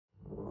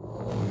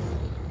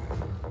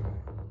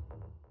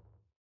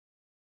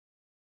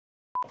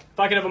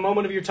I can have a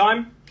moment of your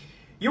time?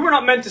 You were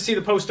not meant to see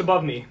the post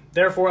above me.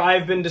 Therefore, I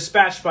have been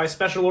dispatched by a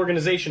special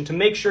organization to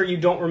make sure you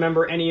don't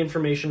remember any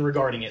information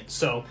regarding it.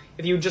 So,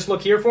 if you would just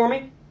look here for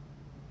me.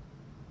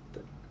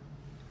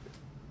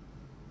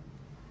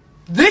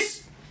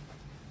 This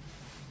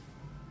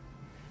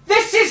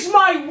is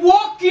my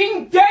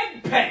Walking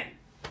Dead pen!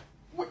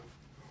 Where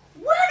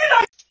did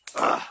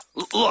I...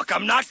 Look,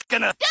 I'm not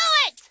gonna... Do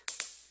it!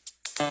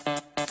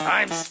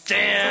 I'm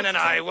Stan and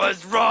I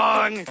was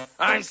wrong.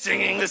 I'm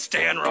singing the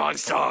Stan wrong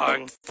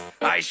song.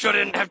 I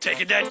shouldn't have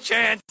taken that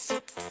chance.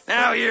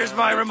 Now here's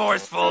my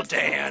remorseful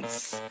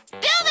dance.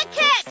 Do the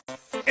kick!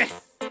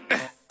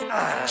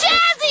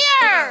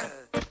 Jazzier!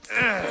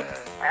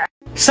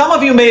 Some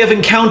of you may have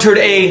encountered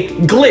a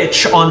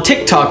glitch on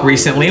TikTok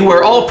recently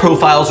where all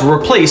profiles were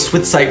replaced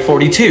with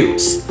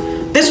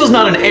Site-42s. This was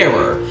not an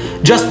error,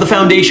 just the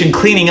Foundation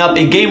cleaning up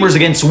a Gamers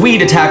Against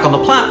Weed attack on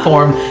the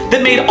platform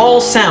that made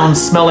all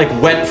sounds smell like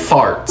wet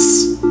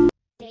farts.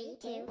 3,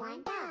 2,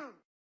 1, go!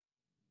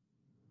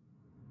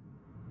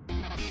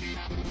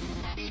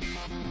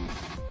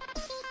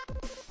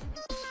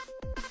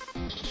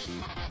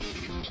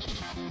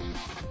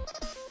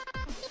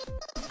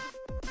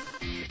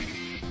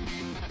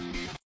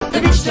 The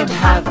rich don't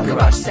have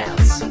garage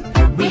sales.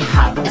 We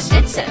have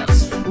estate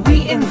sales.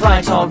 We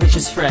invite our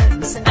richest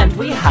friends, and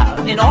we have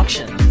an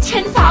auction.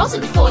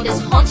 10,000 for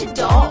this haunted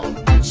doll.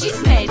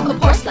 She's made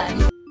of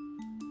porcelain.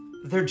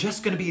 They're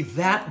just gonna be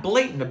that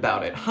blatant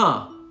about it,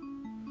 huh?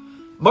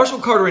 Marshall,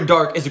 Carter, and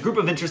Dark is a group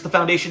of interest the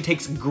Foundation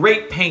takes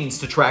great pains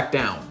to track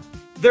down.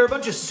 They're a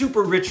bunch of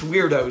super rich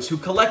weirdos who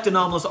collect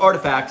anomalous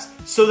artifacts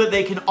so that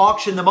they can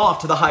auction them off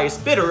to the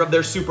highest bidder of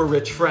their super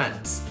rich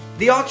friends.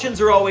 The auctions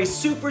are always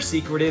super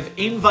secretive,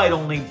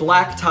 invite-only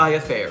black tie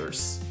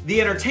affairs. The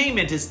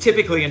entertainment is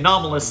typically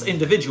anomalous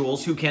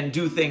individuals who can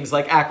do things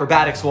like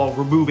acrobatics while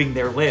removing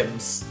their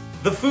limbs.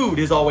 The food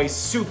is always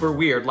super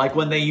weird, like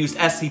when they used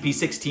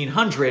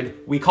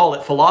SCP-1600, we call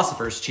it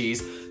philosopher's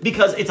cheese,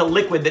 because it's a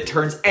liquid that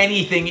turns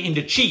anything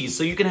into cheese,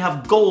 so you can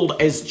have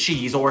gold as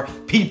cheese or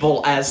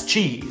people as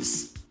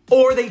cheese.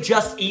 Or they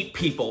just eat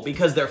people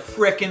because they're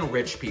frickin'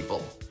 rich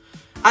people.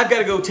 I've got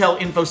to go tell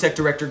InfoSec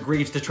Director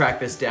Greaves to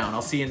track this down.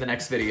 I'll see you in the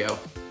next video.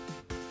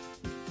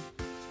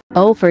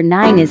 0 for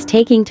 9 is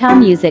taking Tom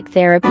music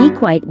therapy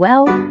quite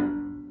well.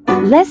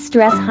 Less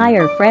stress,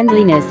 higher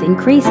friendliness,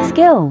 increased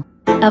skill.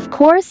 Of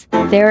course,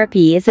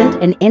 therapy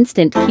isn't an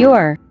instant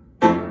cure,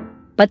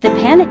 but the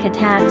panic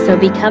attacks are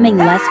becoming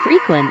less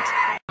frequent.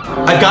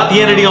 I've got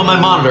the entity on my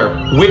monitor.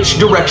 Which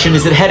direction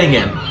is it heading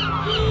in?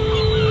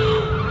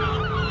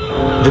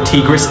 The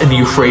Tigris and the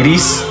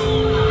Euphrates?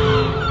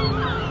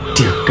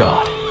 Dear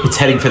God, it's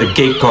heading for the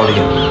Gate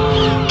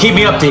Guardian. Keep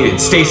me updated,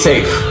 stay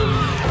safe.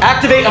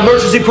 Activate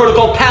emergency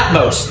protocol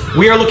Patmos.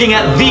 We are looking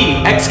at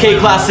the XK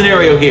class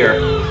scenario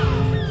here.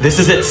 This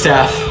is it,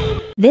 staff.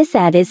 This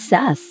ad is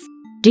sus.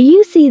 Do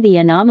you see the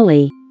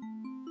anomaly?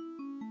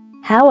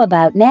 How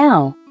about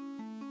now?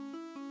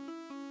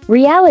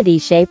 Reality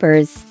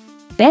shapers.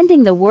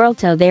 Bending the world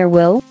to their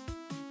will.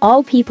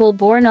 All people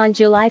born on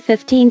July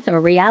 15th are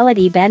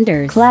reality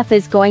benders. Clef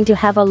is going to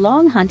have a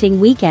long hunting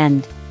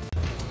weekend.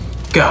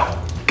 Go,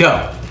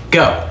 go,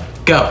 go,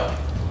 go.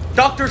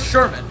 Dr.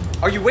 Sherman,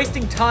 are you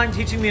wasting time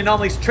teaching the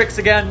anomalies tricks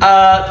again?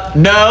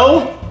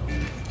 No.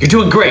 You're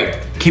doing great.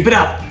 Keep it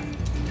up.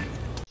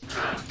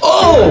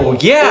 Oh,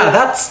 yeah,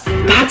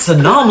 that's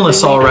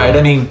anomalous, all right.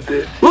 I mean,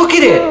 look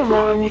at it.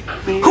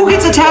 Who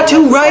gets a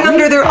tattoo right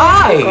under their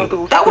eye?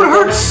 That would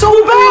hurt so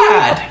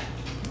bad.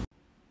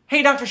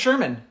 Hey, Dr.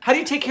 Sherman, how do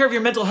you take care of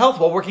your mental health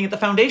while working at the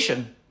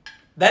Foundation?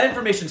 That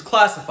information's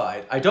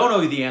classified. I don't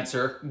owe you the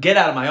answer. Get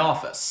out of my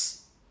office.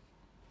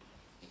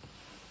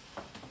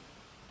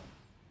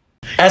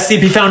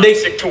 SCP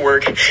Foundation. Sick to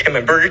work, and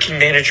my Burger King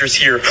manager's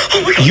here.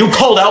 Oh my God. You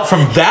called out from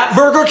that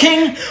Burger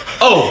King?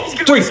 Oh,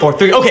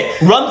 343. Okay,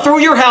 run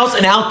through your house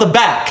and out the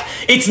back.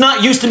 It's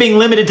not used to being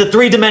limited to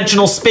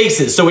 3-dimensional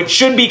spaces, so it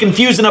should be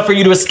confused enough for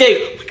you to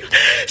escape.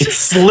 It's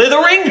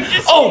slithering?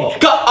 Oh,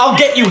 God, I'll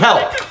get you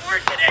help.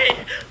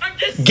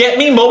 Get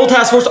me Mobile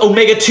Task Force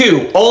Omega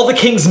 2, all the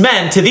King's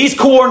men, to these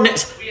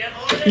coordinates.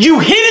 You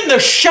hid in the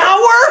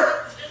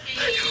shower?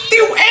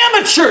 You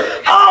amateur!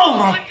 Oh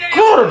my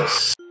God!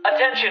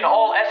 Attention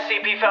all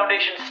SCP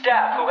Foundation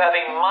staff who have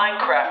a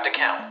Minecraft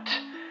account.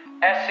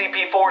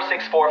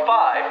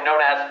 SCP-4645,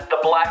 known as the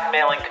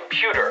Blackmailing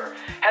Computer,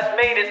 has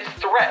made its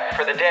threat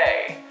for the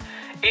day.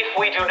 If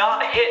we do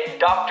not hit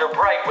Dr.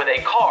 Bright with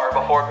a car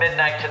before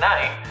midnight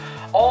tonight,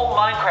 all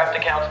Minecraft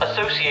accounts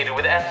associated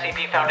with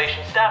SCP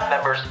Foundation staff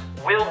members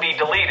will be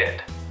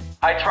deleted.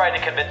 I tried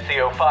to convince the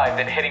O5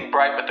 that hitting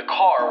Bright with the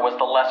car was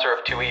the lesser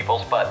of two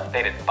evils, but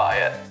they didn't buy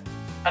it.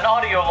 An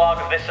audio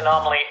log of this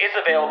anomaly is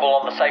available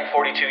on the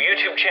Site-42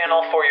 YouTube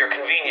channel for your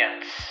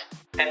convenience.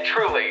 And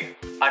truly,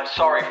 I'm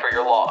sorry for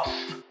your loss.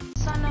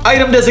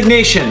 Item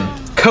designation,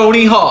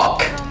 Coney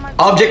Hawk.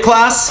 Object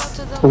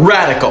class,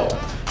 Radical.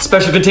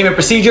 Special containment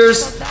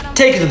procedures,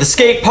 take it to the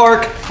skate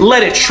park,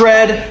 let it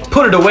shred,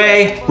 put it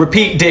away,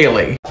 repeat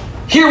daily.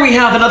 Here we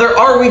have another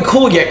Are We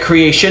Cool Yet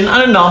creation,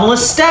 an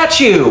anomalous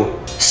statue.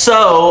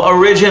 So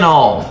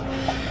original.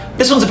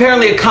 This one's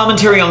apparently a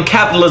commentary on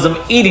capitalism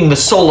eating the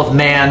soul of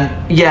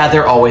man. Yeah,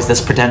 they're always this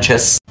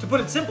pretentious. To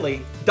put it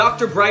simply,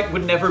 Dr. Bright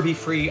would never be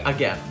free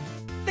again.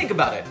 Think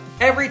about it.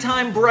 Every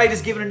time Bright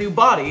is given a new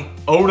body,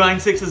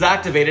 096 is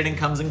activated and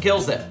comes and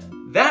kills it.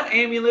 That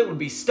amulet would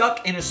be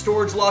stuck in a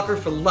storage locker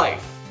for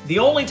life. The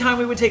only time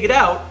we would take it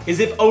out is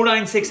if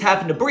 096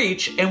 happened to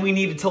breach and we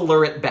needed to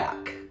lure it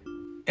back.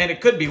 And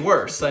it could be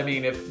worse. I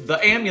mean, if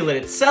the amulet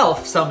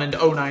itself summoned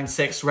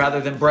 096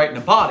 rather than Bright in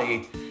a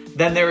body,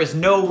 then there is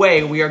no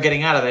way we are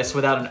getting out of this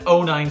without an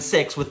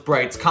 096 with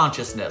Bright's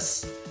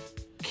consciousness.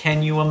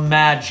 Can you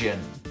imagine?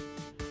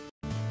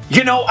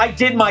 You know, I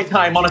did my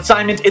time on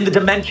assignment in the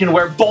dimension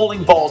where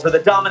bowling balls are the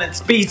dominant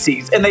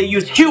species, and they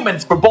use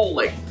humans for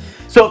bowling.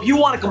 So if you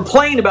want to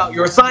complain about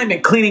your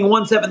assignment cleaning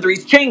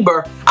 173's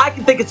chamber, I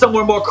can think of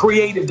somewhere more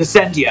creative to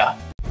send you.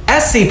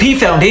 SCP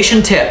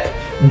Foundation tip.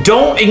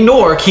 Don't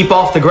ignore keep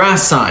off the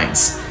grass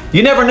signs.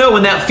 You never know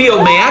when that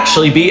field may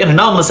actually be an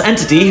anomalous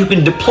entity who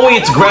can deploy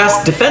its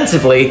grass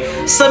defensively,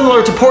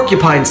 similar to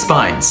porcupine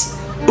spines.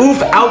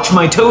 Oof, ouch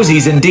my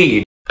toesies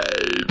indeed.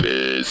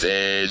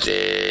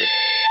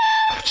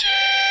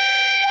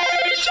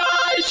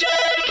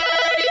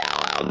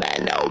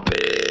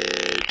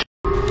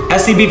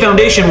 SCP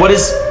Foundation, what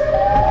is...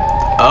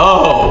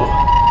 Oh.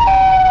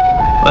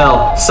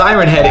 Well,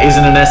 Siren Head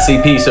isn't an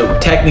SCP, so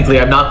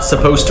technically I'm not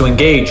supposed to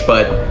engage,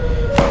 but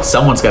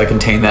someone's gotta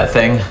contain that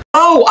thing.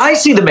 Oh, I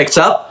see the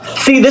mix-up.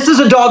 See, this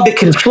is a dog that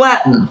can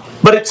flatten,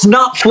 but it's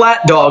not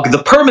Flat Dog,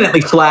 the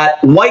permanently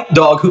flat, white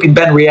dog who can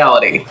bend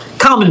reality.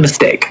 Common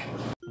mistake.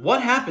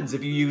 What happens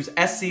if you use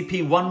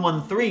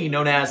SCP-113,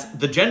 known as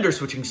the Gender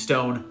Switching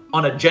Stone,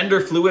 on a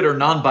gender-fluid or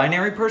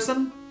non-binary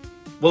person?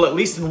 Well, at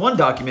least in one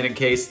documented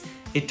case,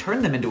 it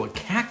turned them into a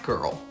cat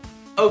girl.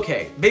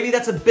 Okay, maybe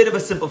that's a bit of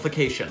a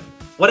simplification.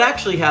 What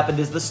actually happened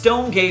is the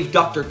stone gave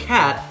Dr.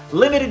 Cat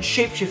limited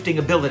shapeshifting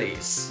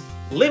abilities.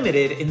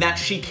 Limited in that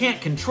she can't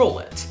control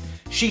it.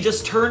 She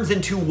just turns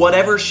into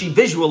whatever she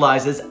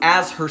visualizes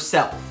as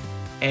herself.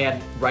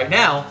 And right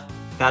now,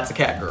 that's a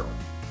cat girl.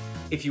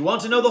 If you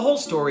want to know the whole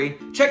story,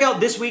 check out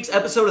this week's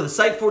episode of the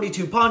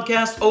Site-42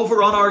 podcast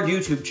over on our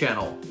YouTube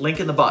channel. Link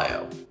in the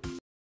bio.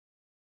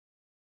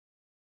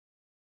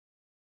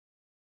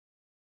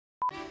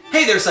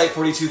 Hey there,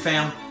 Site-42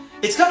 fam.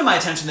 It's come to my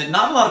attention that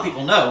not a lot of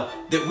people know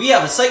that we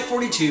have a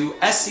Site-42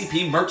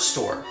 SCP merch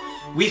store.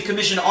 We've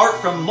commissioned art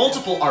from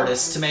multiple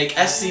artists to make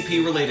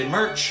SCP-related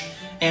merch,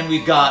 and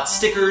we've got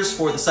stickers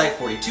for the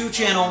Site-42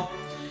 channel.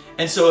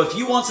 And so if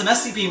you want some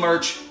SCP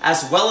merch,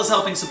 as well as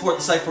helping support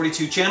the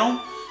Site-42 channel,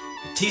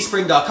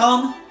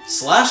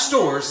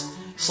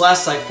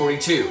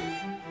 teespring.com/stores/Site-42.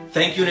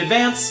 Thank you in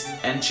advance,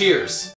 and cheers.